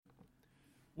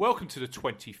Welcome to the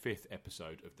 25th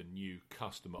episode of the New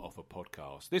Customer Offer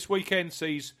podcast. This weekend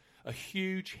sees a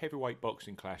huge heavyweight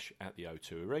boxing clash at the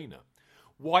O2 Arena.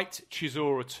 Whyte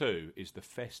Chisora 2 is the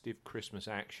festive Christmas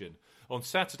action on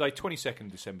Saturday, 22nd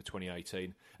December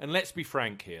 2018. And let's be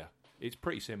frank here, it's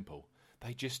pretty simple.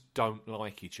 They just don't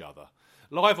like each other.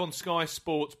 Live on Sky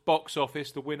Sports box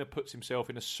office, the winner puts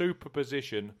himself in a super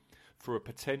position for a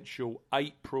potential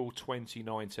April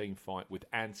 2019 fight with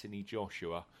Anthony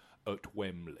Joshua at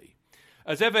Wembley.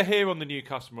 As ever here on the New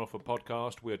Customer Offer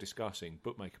podcast, we are discussing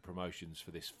Bookmaker promotions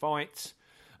for this fight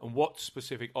and what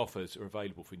specific offers are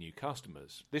available for new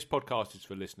customers. This podcast is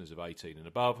for listeners of 18 and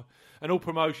above, and all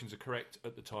promotions are correct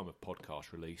at the time of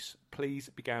podcast release. Please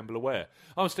be gamble aware.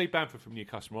 I'm Steve Bamford from New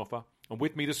Customer Offer, and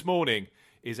with me this morning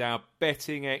is our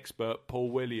betting expert,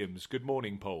 Paul Williams. Good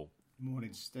morning, Paul.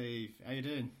 Morning, Steve. How you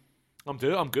doing?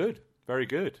 I'm good. Very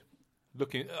good.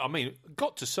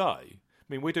 Got to say,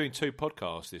 we're doing two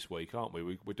podcasts this week, aren't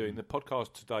we? We're doing the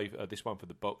podcast today, this one for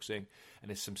the boxing, and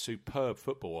there's some superb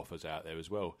football offers out there as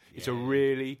well. Yeah. It's a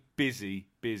really busy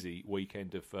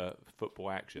weekend of football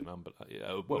action.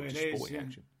 Sporting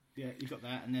action. Yeah, you got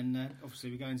that, and then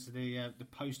obviously we go into the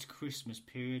post-Christmas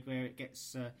period where it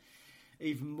gets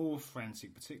even more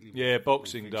frantic, particularly.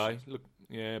 Boxing Day.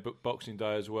 Boxing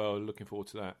Day as well. Looking forward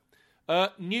to that.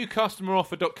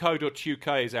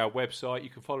 Newcustomeroffer.co.uk is our website. You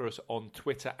can follow us on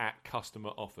Twitter at Customer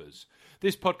Offers.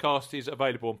 This podcast is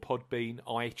available on Podbean,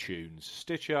 iTunes,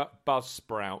 Stitcher,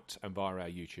 Buzzsprout, and via our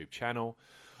YouTube channel.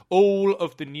 All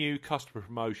of the new customer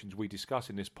promotions we discuss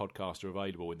in this podcast are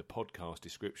available in the podcast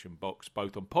description box,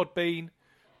 both on Podbean,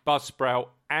 Buzzsprout,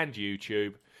 and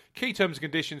YouTube. Key terms and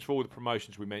conditions for all the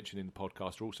promotions we mentioned in the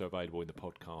podcast are also available in the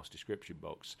podcast description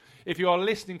box. If you are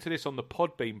listening to this on the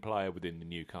Podbean player within the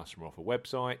New Customer Offer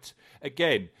website,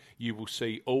 again, you will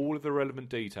see all of the relevant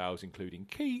details, including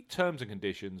key terms and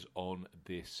conditions, on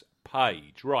this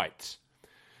page. Right.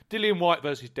 Dillian Whyte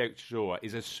versus Derek Chisora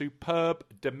is a superb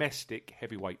domestic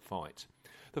heavyweight fight.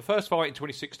 The first fight in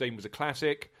 2016 was a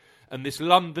classic, and this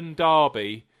London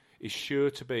derby is sure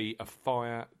to be a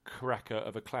firecracker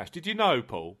of a clash. Did you know,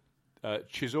 Paul,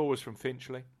 Chisora's from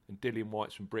Finchley and Dillian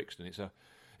Whyte's from Brixton? It's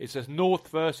a North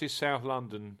versus South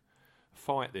London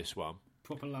fight, this one.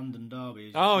 Proper London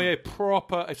derby.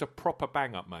 Proper. It's a proper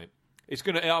bang-up, mate. It's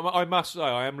gonna. I must say,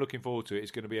 I am looking forward to it.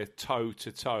 It's going to be a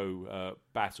toe-to-toe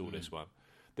battle, this one.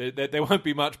 There won't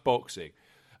be much boxing.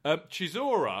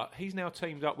 Chisora, he's now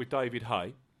teamed up with David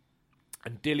Haye,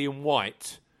 and Dillian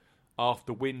Whyte,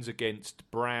 after wins against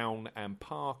Brown and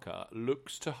Parker,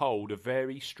 looks to hold a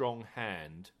very strong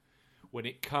hand when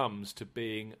it comes to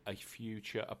being a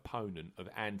future opponent of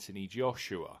Anthony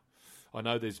Joshua. I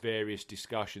know there's various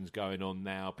discussions going on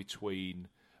now between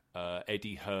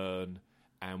Eddie Hearn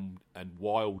and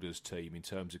Wilder's team in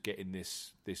terms of getting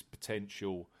this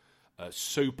potential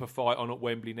super fight on at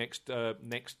Wembley next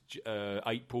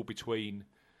April between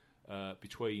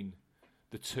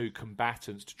the two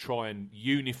combatants to try and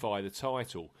unify the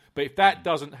title. But if that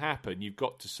doesn't happen, you've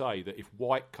got to say that if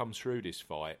Whyte comes through this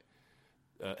fight,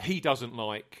 he doesn't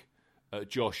like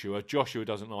Joshua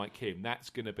doesn't like him.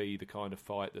 That's going to be the kind of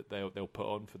fight that they'll put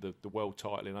on for the world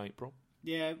title in April.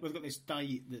 Yeah, we've got this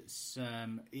date that's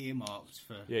earmarked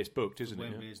for. Yeah, it's booked, isn't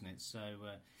Wembley, it? isn't it? So,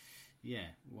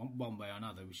 one way or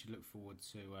another, we should look forward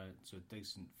to a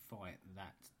decent fight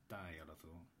that day, I'd have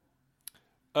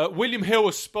thought. William Hill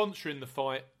is sponsoring the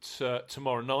fight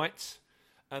tomorrow night,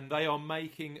 and they are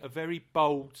making a very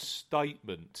bold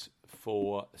statement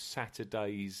for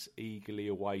Saturday's eagerly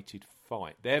awaited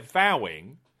fight. They're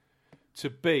vowing to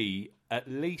be at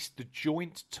least the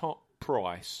joint top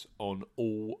price on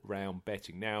all round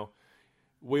betting. Now,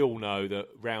 we all know that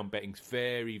round betting's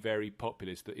very, very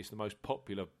popular. It's the most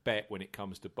popular bet when it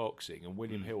comes to boxing, and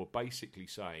William Hill are basically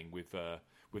saying with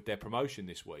their promotion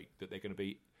this week that they're going to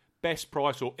be best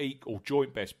price or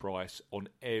joint best price on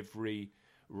every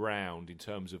round in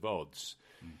terms of odds.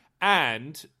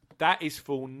 And that is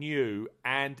for new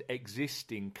and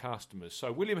existing customers.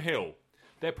 So William Hill,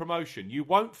 their promotion, you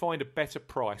won't find a better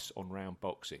price on round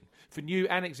boxing. For new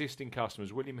and existing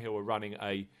customers, William Hill are running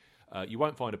you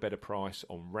won't find a better price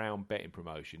on round betting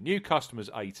promotion. New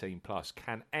customers 18 plus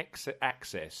can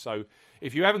access. So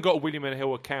if you haven't got a William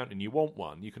Hill account and you want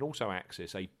one, you can also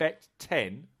access a Bet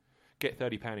 10, get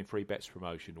 £30 in free bets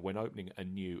promotion when opening a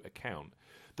new account.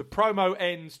 The promo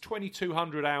ends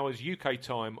 2200 hours UK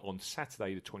time on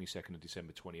Saturday, the 22nd of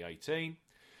December 2018.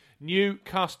 New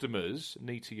customers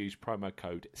need to use promo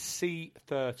code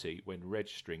C30 when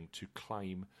registering to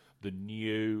claim the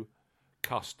new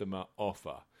customer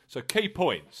offer. So key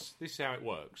points. This is how it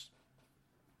works.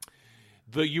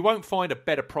 You won't find a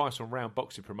better price on round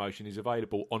boxing promotion is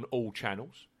available on all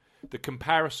channels. The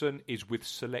comparison is with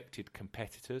selected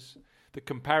competitors. The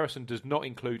comparison does not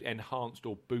include enhanced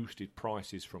or boosted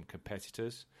prices from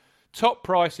competitors. Top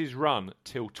prices run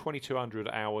till 2200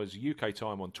 hours UK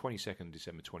time on 22nd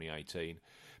December 2018.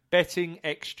 Betting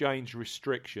exchange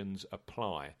restrictions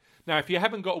apply. Now, if you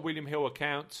haven't got a William Hill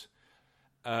account,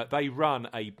 they run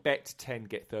a bet 10,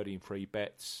 get 13 free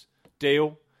bets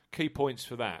deal. Key points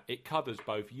for that. It covers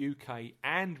both UK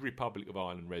and Republic of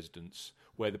Ireland residents,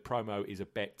 where the promo is a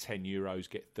bet €10,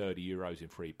 get €30 in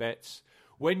free bets.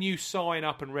 When you sign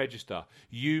up and register,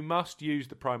 you must use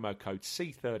the promo code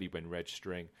C30 when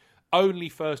registering. Only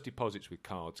first deposits with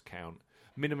cards count.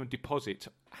 Minimum deposit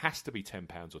has to be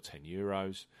 £10 or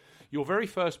 €10. Your very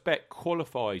first bet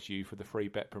qualifies you for the free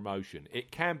bet promotion.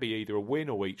 It can be either a win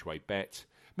or each way bet.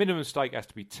 Minimum stake has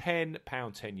to be £10,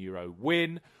 €10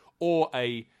 win, or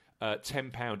a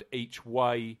 £10 each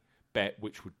way bet,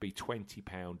 which would be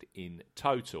 £20 in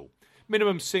total.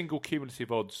 Minimum single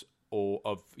cumulative odds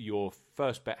of your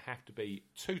first bet have to be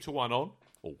 2-1 on,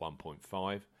 or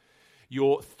 1.5.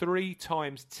 Your 3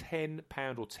 times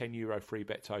 £10 or €10 free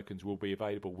bet tokens will be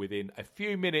available within a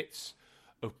few minutes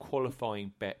of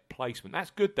qualifying bet placement.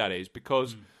 That's good, that is,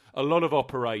 because a lot of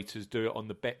operators do it on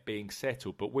the bet being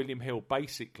settled, but William Hill,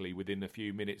 basically within a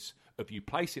few minutes of you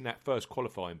placing that first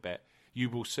qualifying bet, you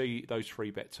will see those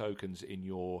free bet tokens in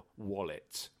your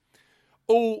wallet.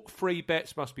 All free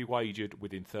bets must be wagered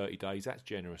within 30 days. That's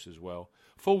generous as well.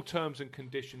 Full terms and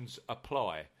conditions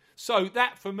apply. So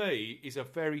that, for me, is a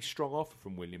very strong offer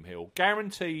from William Hill.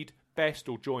 Guaranteed best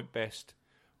or joint best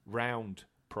round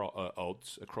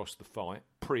odds across the fight,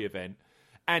 pre-event.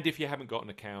 And if you haven't got an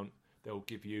account, they'll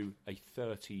give you a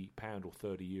 £30 or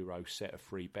 €30 set of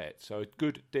free bets. So a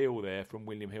good deal there from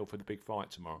William Hill for the big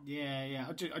fight tomorrow. Yeah.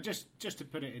 I just to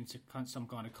put it into some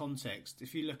kind of context,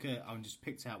 if you look at, I just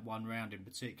picked out one round in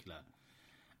particular,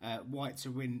 Whyte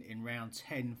to win in round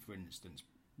 10, for instance.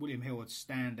 William Hill would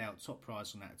stand out top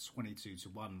price on that at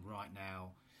 22-1 right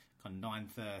now, kind of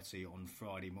 9:30 on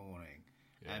Friday morning.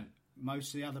 Yeah.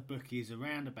 Most of the other bookies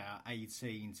around about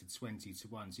 18 to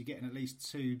 20-1, so you're getting at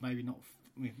least 2, maybe not,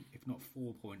 if not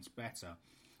 4 points better.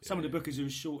 Some of the bookies are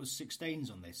as short as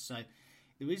 16s on this, so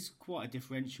there is quite a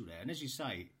differential there. And as you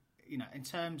say, in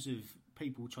terms of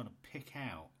people trying to pick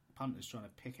out, punters trying to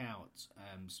pick out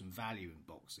some value in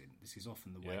boxing, this is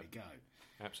often the way to go.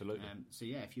 Absolutely. So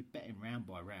if you're betting round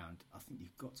by round, I think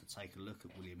you've got to take a look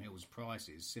at William Hill's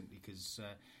prices, simply because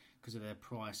of their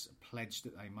price pledge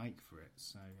that they make for it.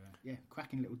 So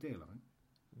cracking little deal, I think.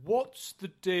 What's the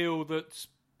deal that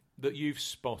you've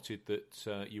spotted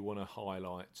that you want to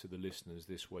highlight to the listeners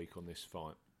this week on this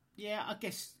fight? Yeah, I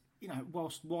guess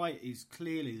whilst Whyte is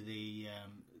clearly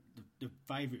the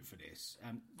favourite for this.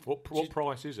 What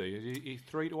price is he? Is he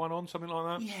 3-1 on, something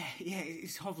like that? Yeah,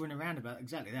 it's hovering around about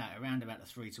exactly that, around about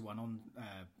the 3-1 on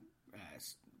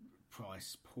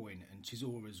price point, and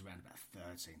Chisora's around about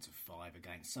 13-5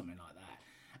 against, something like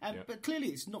that. But clearly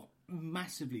it's not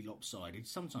massively lopsided.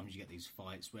 Sometimes you get these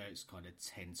fights where it's kind of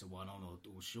 10-1 on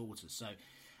or shorter. So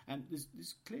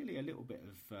there's clearly a little bit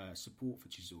of support for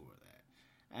Chisora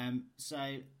there. So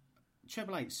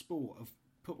 888 Sport have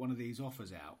put one of these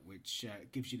offers out, which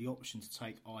gives you the option to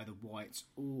take either Whyte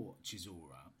or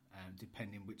Chisora,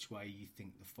 depending which way you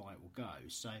think the fight will go.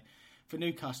 So for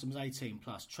new customers 18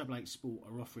 plus, 888 Sport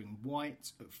are offering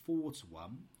Whyte at 4-1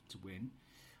 to win,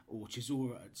 or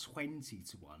Chisora at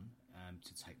 20-1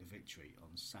 to take the victory on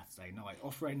Saturday night.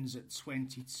 Offer ends at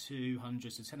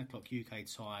 2200, so 10 o'clock UK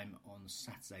time on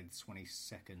Saturday the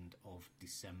 22nd of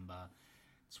December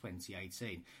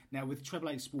 2018. Now with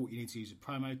 888 Sport you need to use a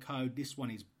promo code. This one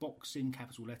is BOXING,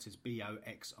 capital letters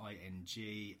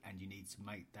BOXING, and you need to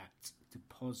make that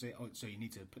deposit. So you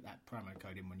need to put that promo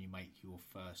code in when you make your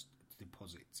first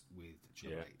deposit with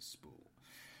 888 Sport.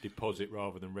 Deposit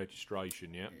rather than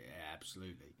registration, yeah? Yeah,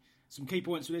 absolutely. Some key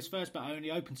points for this: first bet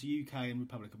only, open to UK and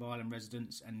Republic of Ireland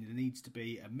residents, and there needs to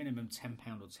be a minimum £10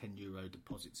 or €10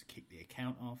 deposit to kick the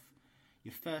account off.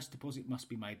 Your first deposit must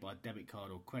be made by debit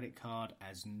card or credit card,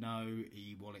 as no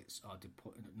e-wallet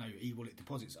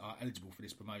deposits are eligible for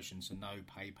this promotion, so no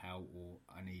PayPal or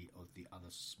any of the other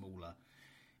smaller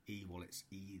e-wallets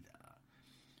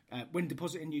either. When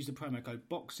depositing, use the promo code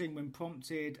BOXING when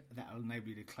prompted. That will enable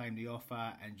you to claim the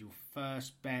offer, and your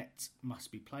first bet must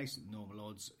be placed at normal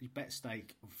odds. Your bet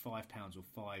stake of £5 or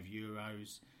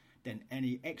 €5. Then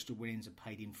any extra winnings are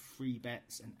paid in free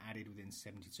bets and added within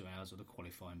 72 hours of the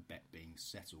qualifying bet being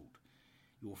settled.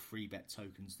 Your free bet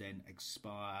tokens then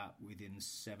expire within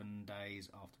 7 days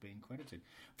after being credited.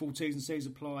 Full T's and C's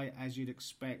apply as you'd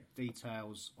expect.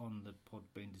 Details on the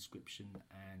Podbean description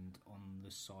and on the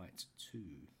site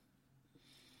too.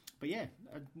 But yeah,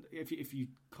 if you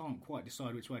can't quite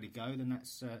decide which way to go, then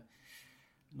that's a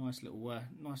nice little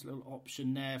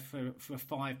option there for a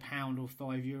 £5 or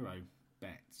 €5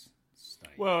 bet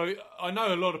stake. Well, I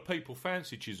know a lot of people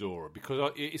fancy Chisora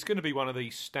because it's going to be one of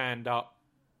these stand-up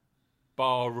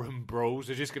barroom brawls.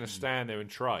 They're just going to stand there and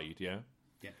trade, yeah?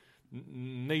 Yeah.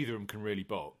 Neither of them can really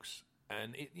box.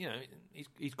 And,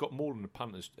 he's got more than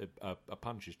a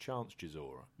puncher's chance,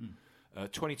 Chisora.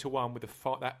 20-1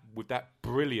 with that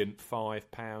brilliant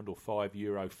 £5 or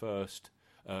 €5 first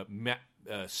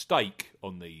stake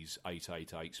on these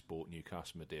 888 Sport new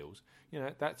customer deals.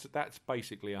 That's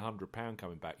basically £100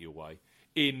 coming back your way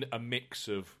in a mix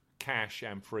of cash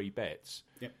and free bets.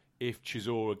 Yep. If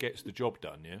Chisora gets the job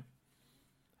done, yeah.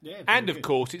 Yeah. And of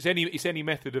course, it's any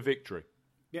method of victory.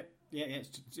 Yep. Yeah.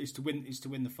 It's to win. It's to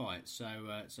win the fight. So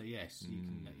yes, you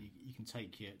can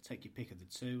take your pick of the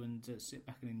two and sit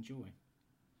back and enjoy.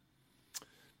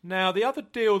 Now, the other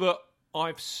deal that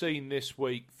I've seen this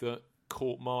week that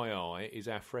caught my eye is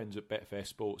our friends at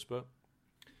Betfair Sportsbook.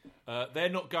 They're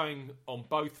not going on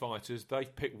both fighters.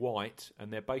 They've picked Whyte,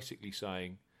 and they're basically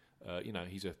saying,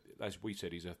 he's as we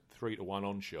said, he's a 3-1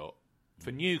 on shot. For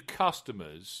new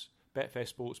customers,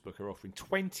 Betfair Sportsbook are offering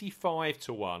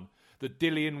 25-1 that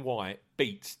Dillian Whyte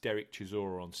beats Derek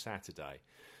Chisora on Saturday.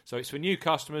 So it's for new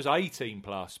customers, 18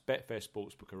 plus. Betfair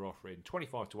Sportsbook are offering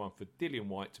 25-1 for Dillian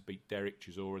Whyte to beat Derek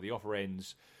Chisora. The offer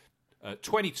ends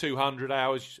 2200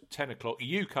 hours, 10 o'clock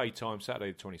UK time,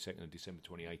 Saturday the 22nd of December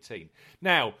 2018.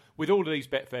 Now, with all of these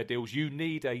Betfair deals, you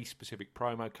need a specific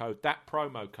promo code. That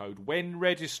promo code, when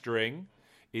registering,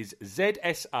 is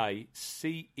ZSACEQ.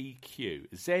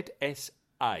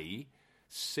 ZSACEQ.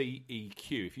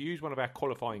 If you use one of our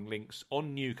qualifying links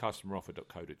on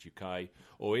newcustomeroffer.co.uk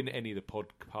or in any of the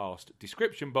podcast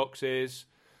description boxes,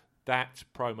 that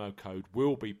promo code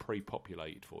will be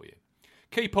pre-populated for you.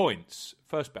 Key points.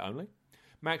 First bet only.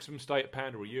 Maximum stake at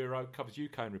 £1 or €1. Covers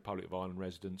UK and Republic of Ireland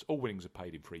residents. All winnings are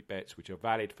paid in free bets, which are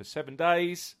valid for 7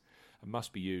 days and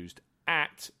must be used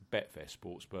at Betfair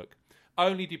Sportsbook.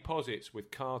 Only deposits with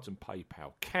cards and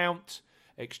PayPal count.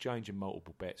 Exchange and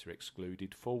multiple bets are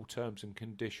excluded. Full terms and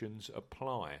conditions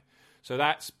apply. So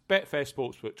that's Betfair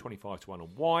Sportsbook 25-1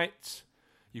 on Whyte.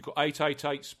 You've got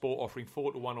 888 Sport offering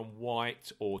 4-1 on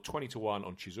Whyte or 20-1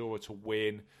 on Chisora to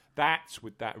win. That's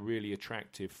with that really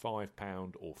attractive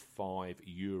 £5 or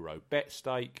 €5 bet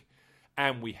stake.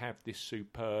 And we have this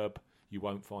superb, you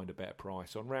won't find a better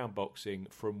price on round boxing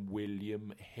from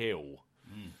William Hill.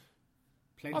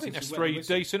 I think that's 3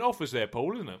 decent offers there,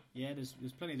 Paul, isn't it? Yeah, there's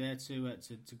plenty there to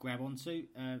grab onto.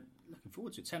 Looking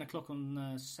forward to it. 10 o'clock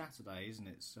on Saturday, isn't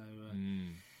it? So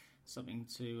something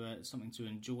to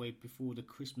enjoy before the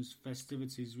Christmas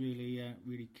festivities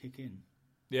really kick in.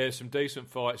 Yeah, some decent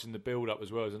fights in the build-up as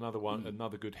well. There's another one,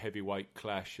 another good heavyweight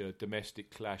clash, a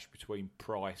domestic clash between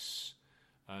Price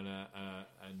and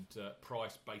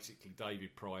Price, basically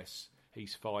David Price.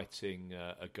 He's fighting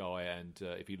a guy, and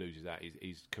if he loses that,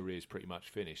 his career's pretty much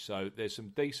finished. So there's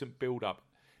some decent build-up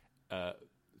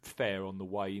fare on the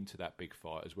way into that big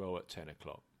fight as well at 10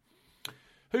 o'clock.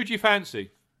 Who do you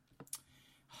fancy?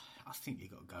 I think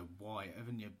you've got to go Whyte,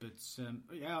 haven't you? But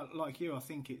yeah, like you, I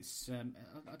think it's.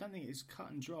 I don't think it's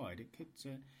cut and dried. It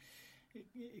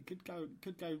could go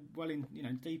well in,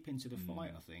 deep into the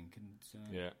fight. I think, and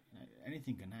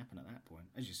anything can happen at that point.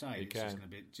 As you say, it's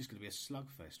just going to be a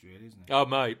slugfest, really, isn't it? Oh,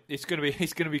 mate, it's going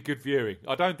to be good viewing.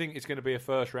 I don't think it's going to be a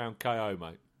first round KO,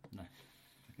 mate.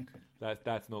 No,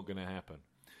 that's not going to happen.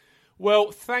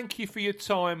 Well, thank you for your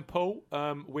time, Paul.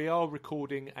 We are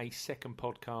recording a second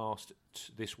podcast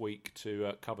this week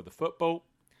to cover the football,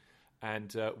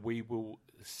 and we will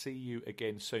see you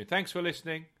again soon. Thanks for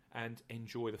listening, and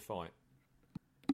enjoy the fight.